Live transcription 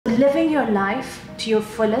living your life to your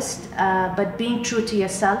fullest, but being true to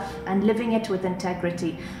yourself and living it with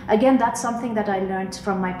integrity. Again, that's something that I learned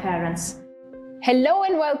from my parents. Hello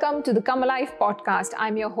and welcome to the Come Alive podcast.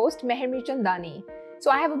 I'm your host, Mehermi Chandani.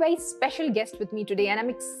 So I have a very special guest with me today and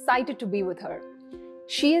I'm excited to be with her.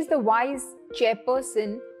 She is the wise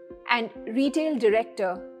chairperson and retail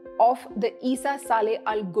director of the Easa Saleh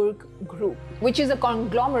Al Gurg Group, which is a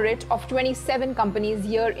conglomerate of 27 companies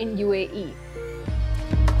here in UAE.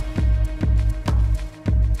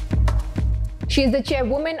 She is the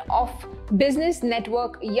chairwoman of business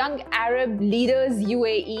network Young Arab Leaders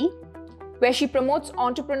UAE, where she promotes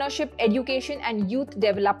entrepreneurship, education, and youth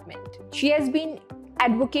development. She has been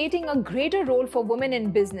advocating a greater role for women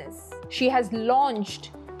in business. She has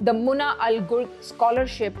launched the Muna Al Gurg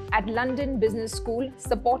Scholarship at London Business School,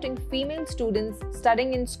 supporting female students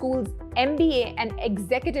studying in school's MBA and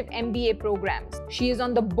Executive MBA programs. She is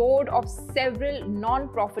on the board of several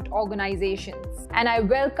non-profit organizations. And I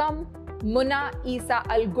welcome Muna Easa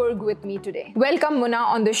Al Gurg with me today. Welcome, Muna,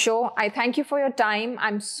 on the show. I thank you for your time.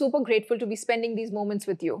 I'm super grateful to be spending these moments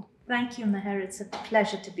with you. Thank you, Meher. It's a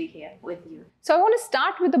pleasure to be here with you. So I want to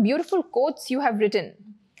start with the beautiful quotes you have written.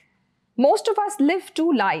 Most of us live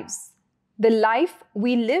two lives, the life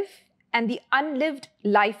we live and the unlived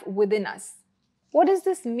life within us. What does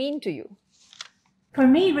this mean to you? For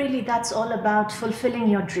me, really, that's all about fulfilling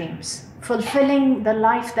your dreams, fulfilling the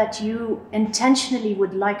life that you intentionally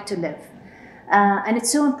would like to live. And it's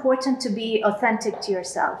so important to be authentic to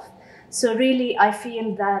yourself. So really, I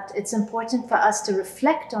feel that it's important for us to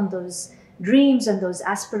reflect on those dreams and those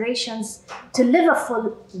aspirations to live a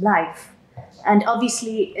full life. And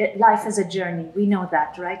obviously, life is a journey. We know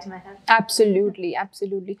that, right, Meher? Absolutely,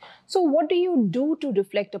 absolutely. So what do you do to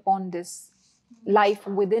reflect upon this life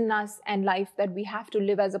within us and life that we have to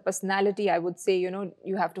live as a personality? I would say,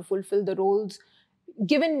 you have to fulfill the roles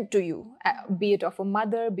given to you, be it of a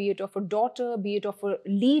mother, be it of a daughter, be it of a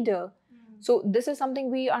leader. So this is something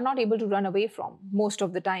we are not able to run away from most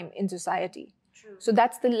of the time in society. True. So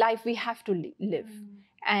that's the life we have to live.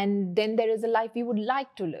 And then there is a life we would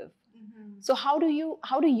like to live. So how do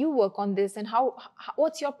you work on this, and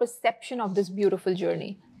what's your perception of this beautiful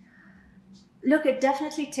journey? Look, it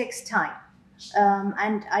definitely takes time.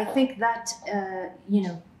 And I think that,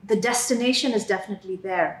 the destination is definitely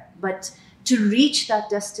there, but to reach that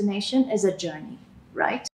destination is a journey,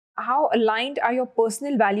 right? How aligned are your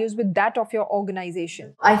personal values with that of your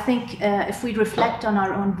organization? I think if we reflect on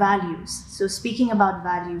our own values, so speaking about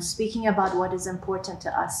values, speaking about what is important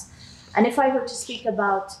to us, and if I were to speak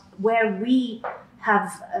about where we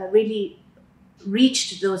have really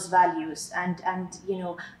reached those values and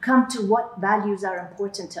come to what values are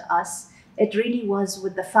important to us, it really was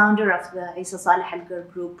with the founder of the Easa Saleh Al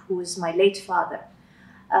Gurg Group, who is my late father.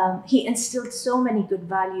 He instilled so many good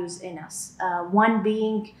values in us. One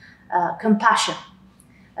being compassion.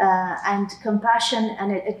 And compassion,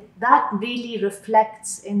 and that really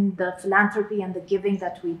reflects in the philanthropy and the giving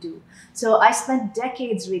that we do. So I spent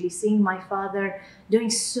decades really seeing my father doing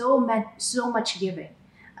so much giving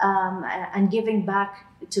and giving back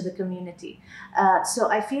to the community. So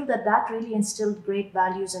I feel that really instilled great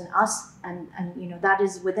values in us, and that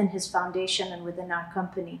is within his foundation and within our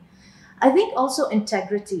company. I think also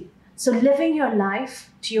integrity. So living your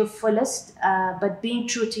life to your fullest, but being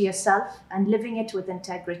true to yourself and living it with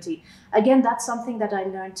integrity. Again, that's something that I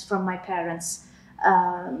learned from my parents.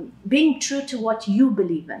 Being true to what you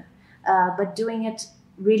believe in, but doing it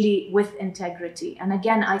really with integrity. And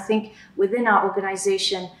again, I think within our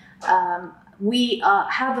organization, we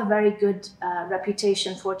have a very good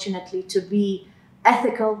reputation, fortunately, to be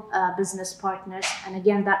ethical business partners. And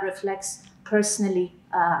again, that reflects personally,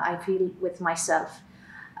 I feel, with myself.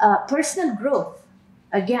 Personal growth,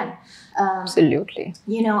 again. Absolutely.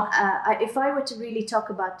 If I were to really talk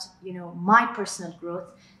about, my personal growth,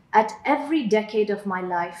 at every decade of my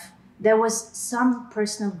life, there was some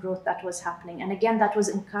personal growth that was happening. And again, that was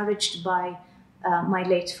encouraged by my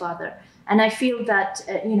late father. And I feel that,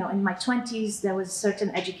 in my 20s, there was a certain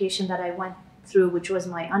education that I went through, which was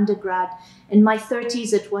my undergrad. In my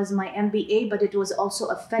 30s, it was my MBA, but it was also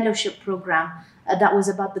a fellowship program that was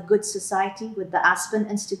about the good society with the Aspen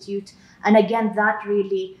Institute. And again, that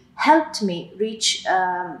really helped me reach,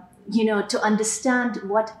 to understand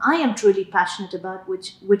what I am truly passionate about,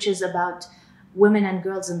 which is about women and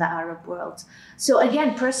girls in the Arab world. So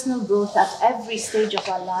again, personal growth at every stage of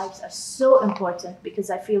our lives are so important, because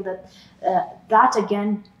I feel that that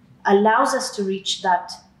again allows us to reach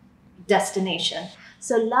that destination.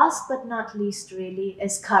 So last but not least really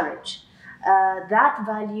is courage. That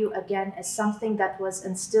value, again, is something that was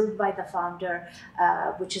instilled by the founder,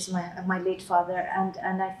 which is my late father.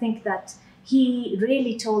 And I think that he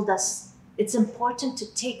really told us it's important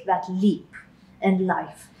to take that leap in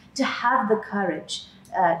life, to have the courage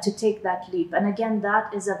to take that leap. And again,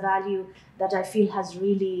 that is a value that I feel has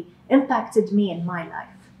really impacted me in my life.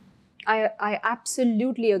 I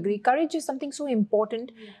absolutely agree. Courage is something so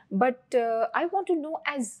important. Yeah. But I want to know,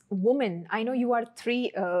 as women, I know you are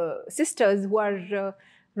three sisters who are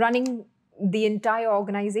running the entire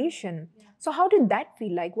organization. Yeah. So how did that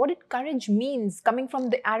feel like? What did courage means coming from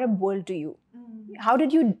the Arab world to you? Mm. How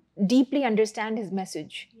did you deeply understand his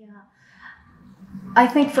message? Yeah. I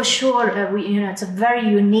think for sure, it's a very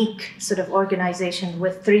unique sort of organization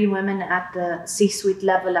with three women at the C-suite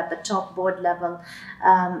level, at the top board level.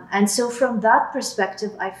 And so from that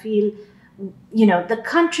perspective, I feel, the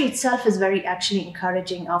country itself is very actually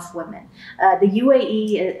encouraging of women. The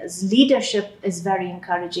UAE's leadership is very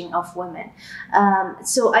encouraging of women.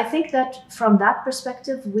 So I think that from that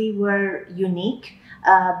perspective, we were unique,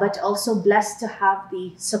 but also blessed to have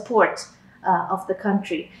the support of the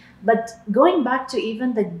country. But going back to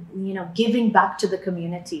even the, giving back to the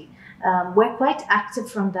community, we're quite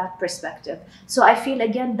active from that perspective. So I feel,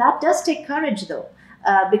 again, that does take courage, though,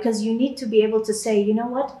 because you need to be able to say, you know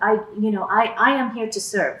what, I am here to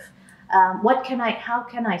serve. How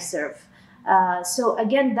can I serve? So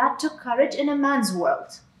again, that took courage in a man's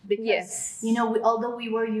world. Because, yes, although we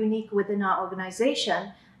were unique within our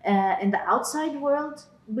organization, in the outside world,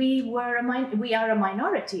 we are a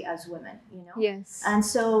minority as women, Yes. And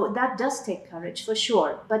so that does take courage for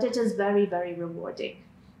sure, but it is very, very rewarding.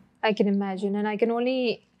 I can imagine, and I can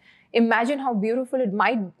only imagine how beautiful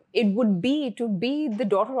it would be to be the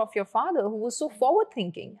daughter of your father, who was so forward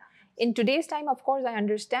thinking. In today's time, of course, I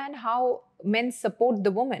understand how men support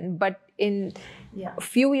the woman, but in a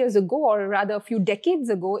few years ago, or rather a few decades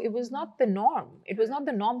ago, it was not the norm. It was not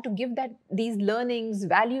the norm to give these learnings,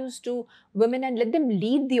 values to women and let them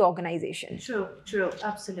lead the organization. True,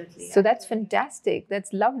 absolutely. So that's fantastic.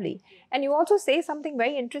 That's lovely. And you also say something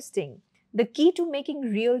very interesting. The key to making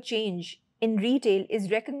real change in retail is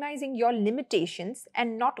recognizing your limitations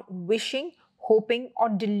and not wishing, hoping, or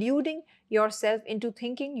deluding yourself into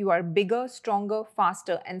thinking you are bigger, stronger,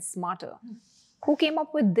 faster, and smarter. Who came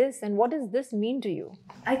up with this, and what does this mean to you?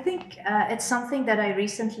 I think it's something that I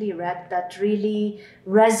recently read that really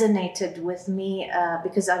resonated with me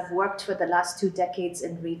because I've worked for the last 2 decades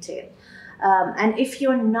in retail. And if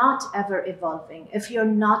you're not ever evolving, if you're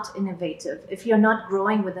not innovative, if you're not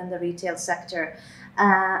growing within the retail sector,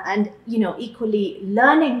 and equally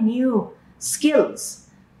learning new skills,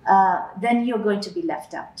 then you're going to be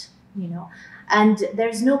left out. And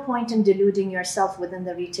there's no point in deluding yourself within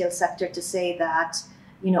the retail sector to say that,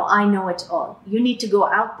 I know it all. You need to go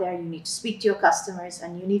out there, you need to speak to your customers,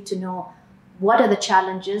 and you need to know what are the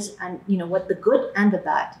challenges and, what the good and the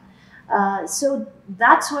bad. So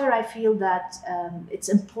that's where I feel that it's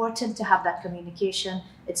important to have that communication.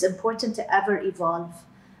 It's important to ever evolve.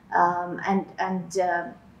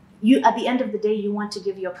 You, at the end of the day, you want to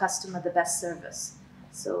give your customer the best service.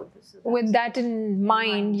 So with that in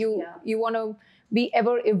mind, you want to be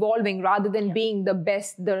ever evolving rather than being the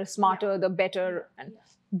best, the smarter, the better, and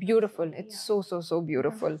beautiful. It's so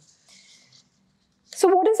beautiful. So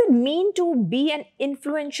what does it mean to be an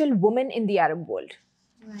influential woman in the Arab world?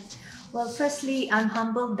 Right. Well, firstly, I'm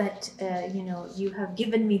humbled that, you have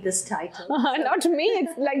given me this title. Not me,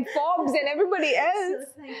 it's like Forbes and everybody else.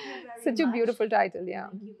 So thank you very much. Such a beautiful title, yeah.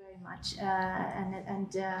 Thank you very much.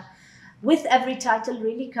 With every title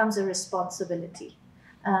really comes a responsibility.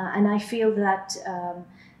 And I feel that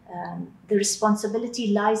the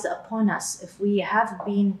responsibility lies upon us. If we have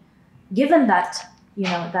been given that,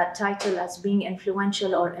 that title as being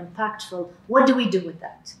influential or impactful, what do we do with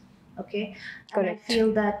that? Okay. Correct. And I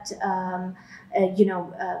feel that,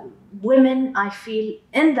 women, I feel,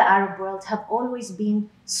 in the Arab world have always been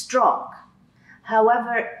strong.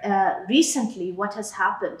 However, recently what has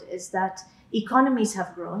happened is that economies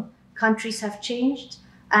have grown, countries have changed,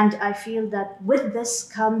 and I feel that with this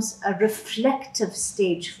comes a reflective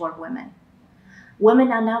stage for women.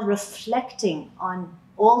 Women are now reflecting on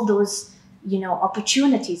all those,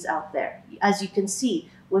 opportunities out there. As you can see,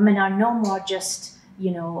 women are no more just,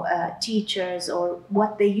 teachers or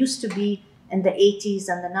what they used to be in the 80s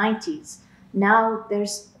and the 90s. Now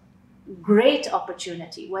there's great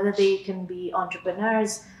opportunity, whether they can be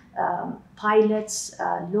entrepreneurs, pilots,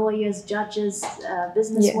 lawyers, judges,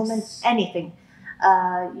 businesswomen, anything.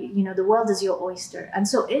 The world is your oyster. And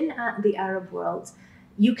so in the Arab world,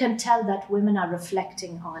 you can tell that women are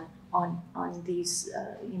reflecting on these,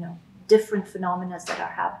 different phenomena that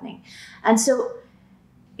are happening. And so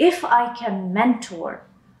if I can mentor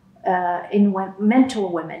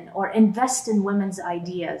women or invest in women's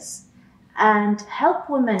ideas and help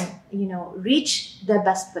women, reach their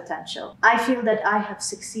best potential, I feel that I have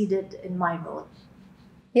succeeded in my role.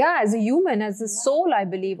 Yeah, as a human, as a soul, I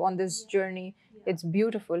believe on this journey, it's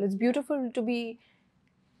beautiful. It's beautiful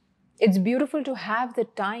to have the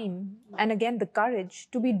time and again the courage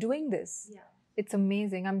to be doing this. Yeah. It's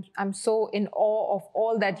amazing. I'm so in awe of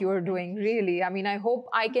all that you're doing, really. I mean, I hope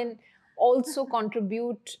I can also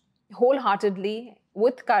contribute wholeheartedly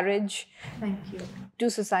with courage. Thank you. To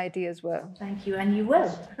society as well. Thank you, and you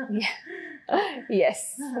will. Yeah. Yes.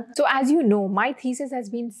 So as you know, my thesis has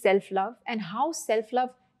been self-love and how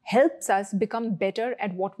self-love helps us become better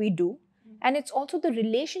at what we do. And it's also the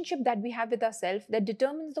relationship that we have with ourselves that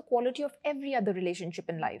determines the quality of every other relationship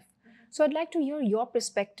in life. So I'd like to hear your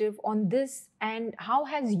perspective on this and how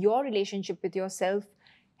has your relationship with yourself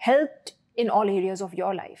helped in all areas of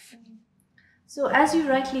your life? So as you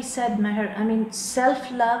rightly said, Meher, I mean,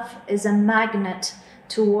 self-love is a magnet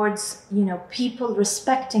towards, people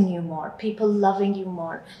respecting you more, people loving you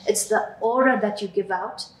more. It's the aura that you give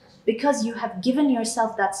out because you have given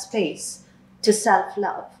yourself that space to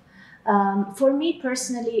self-love. For me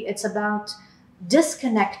personally, it's about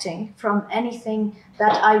disconnecting from anything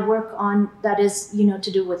that I work on that is,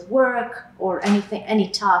 to do with work or anything, any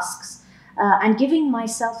tasks, and giving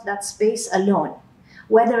myself that space alone,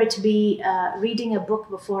 whether it be reading a book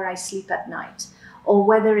before I sleep at night, or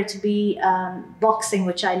whether it be boxing,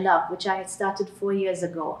 which I love, which I had started 4 years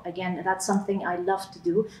ago. Again, that's something I love to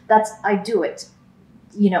do. I do it,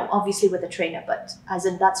 obviously with a trainer, but as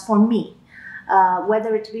in that's for me.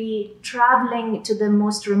 Whether it be traveling to the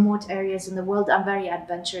most remote areas in the world, I'm very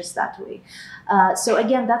adventurous that way. So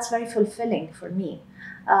again, that's very fulfilling for me.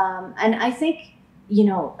 And I think,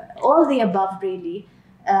 all the above really,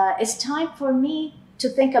 it's time for me to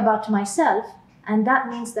think about myself. And that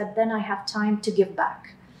means that then I have time to give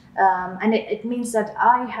back. And it means that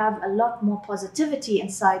I have a lot more positivity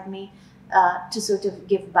inside me to sort of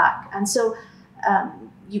give back. And so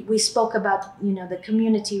we spoke about, the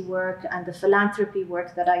community work and the philanthropy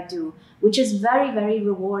work that I do, which is very, very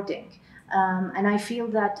rewarding. And I feel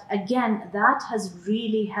that, again, that has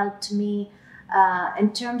really helped me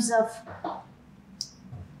in terms of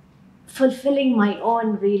fulfilling my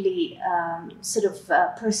own really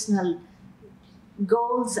personal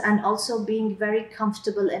goals and also being very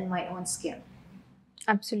comfortable in my own skin.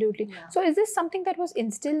 Absolutely. Yeah. So is this something that was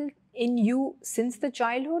instilled in you since the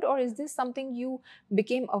childhood, or is this something you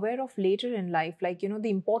became aware of later in life, like, the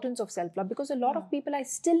importance of self-love? Because a lot of people I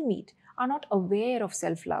still meet are not aware of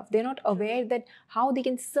self-love. They're not aware that how they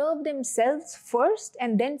can serve themselves first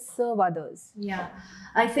and then serve others. Yeah,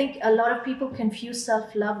 I think a lot of people confuse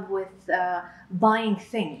self-love with buying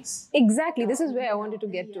things. Exactly. This is where I wanted to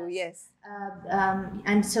get to. Yes.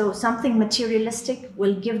 And so something materialistic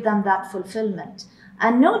will give them that fulfillment.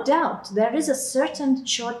 And no doubt, there is a certain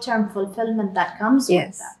short-term fulfillment that comes with that.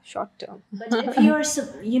 Yes, short-term. But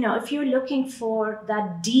if you're looking for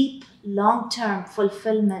that deep, long-term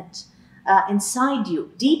fulfillment inside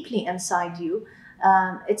you, deeply inside you,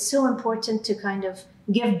 it's so important to kind of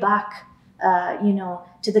give back,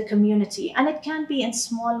 to the community. And it can be in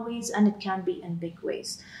small ways and it can be in big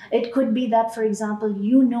ways. It could be that, for example,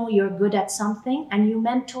 you're good at something and you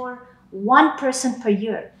mentor one person per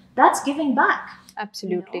year. That's giving back.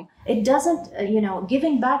 Absolutely. It doesn't,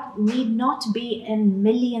 giving back need not be in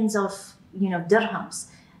millions of, dirhams.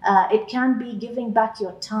 It can be giving back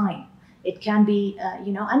your time. It can be,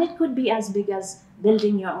 and it could be as big as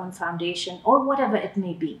building your own foundation or whatever it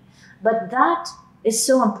may be. But that is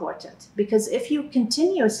so important because if you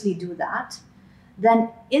continuously do that, then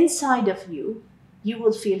inside of you, you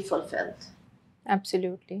will feel fulfilled.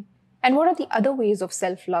 Absolutely. And what are the other ways of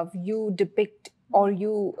self-love you depict or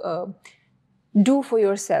you do for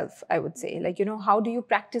yourself, I would say? Like, how do you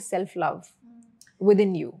practice self-love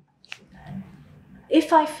within you?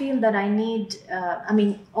 If I feel that I need,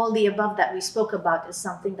 all the above that we spoke about is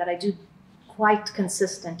something that I do quite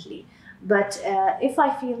consistently. But if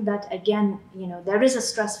I feel that, again, there is a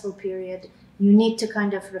stressful period, you need to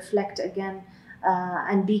kind of reflect again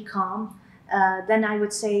and be calm, then I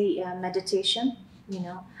would say meditation,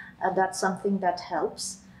 that's something that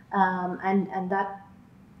helps. And that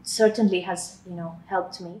certainly has,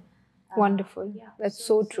 helped me. Wonderful. Yeah. That's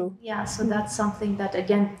so true. Yeah, so that's something that,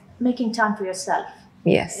 again, making time for yourself.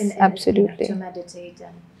 Yes, absolutely. To meditate.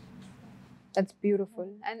 And that's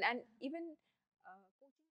beautiful. And even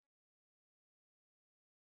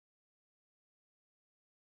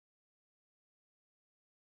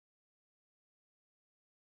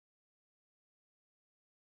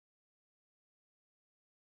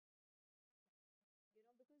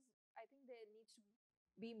needs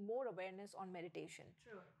to be more awareness on meditation.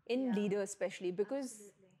 True. In leaders especially, because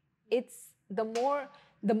Absolutely. it's the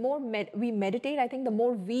more we meditate, I think the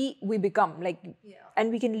more we become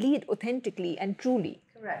and we can lead authentically and truly.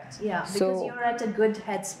 Correct. Yeah. So, because you're at a good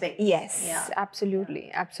headspace. Yes, Yeah.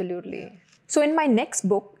 absolutely, absolutely. So in my next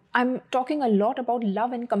book, I'm talking a lot about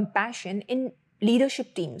love and compassion in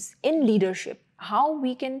leadership teams, in leadership, how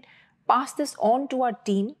we can pass this on to our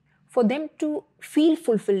team for them to feel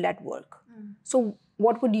fulfilled at work. So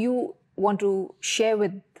what would you want to share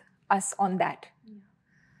with us on that?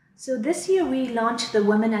 So this year we launched the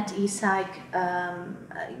Women at Easa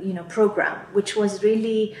program, which was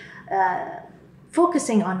really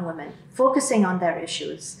focusing on women, focusing on their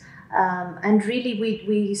issues. And really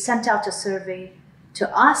we sent out a survey to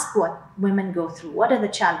ask what women go through, what are the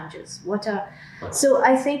challenges, so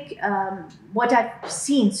I think what I've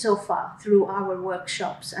seen so far through our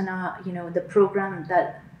workshops and the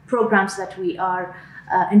programs that we are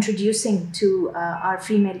introducing to our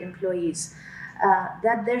female employees,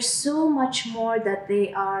 that there's so much more that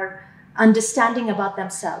they are understanding about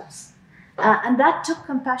themselves. And that took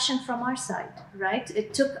compassion from our side, right?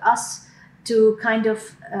 It took us to kind of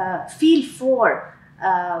feel for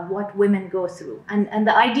what women go through. And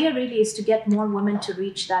the idea really is to get more women to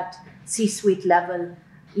reach that C-suite level,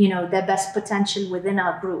 their best potential within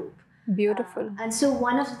our group. Beautiful. And so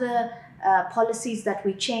one of the policies that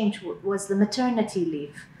we changed was the maternity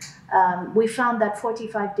leave. We found that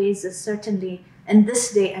 45 days is certainly, in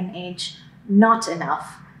this day and age, not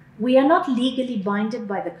enough. We are not legally binded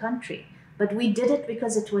by the country, but we did it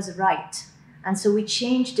because it was right. And so we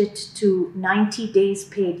changed it to 90 days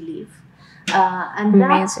paid leave. And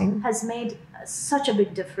Amazing. That has made such a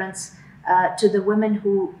big difference to the women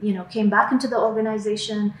who, came back into the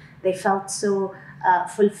organization. They felt so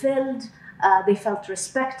fulfilled. They felt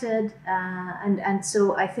respected. And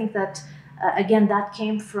so I think that, again, that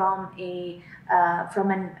came from the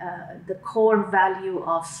core value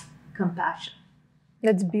of compassion.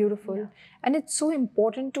 That's beautiful. Yeah. And it's so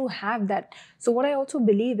important to have that. So what I also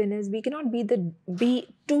believe in is we cannot be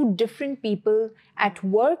two different people at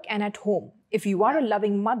work and at home. If you are a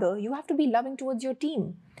loving mother, you have to be loving towards your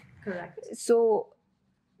team. Correct. So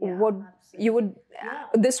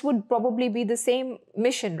this would probably be the same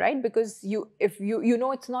mission, right? Because if you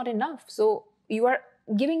know it's not enough, so you are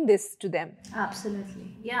giving this to them.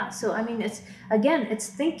 Absolutely. Yeah. So I mean, it's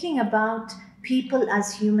thinking about people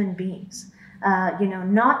as human beings.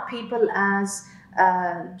 Not people as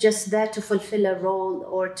just there to fulfill a role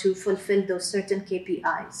or to fulfill those certain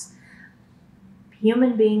KPIs.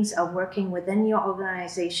 Human beings are working within your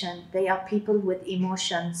organization. They are people with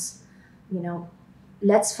emotions.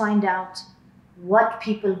 Let's find out what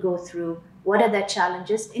people go through, what are their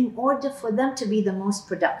challenges in order for them to be the most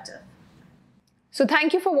productive. So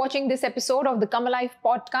thank you for watching this episode of the Come Alive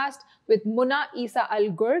podcast with Muna Easa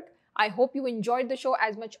Al Gurg. I hope you enjoyed the show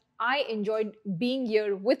as much I enjoyed being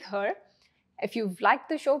here with her. If you've liked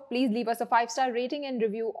the show, please leave us a 5-star rating and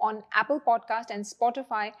review on Apple Podcast and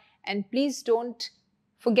Spotify. And please don't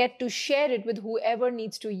forget to share it with whoever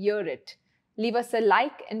needs to hear it. Leave us a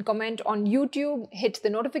like and comment on YouTube, hit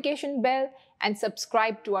the notification bell, and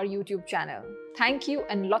subscribe to our YouTube channel. Thank you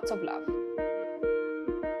and lots of love.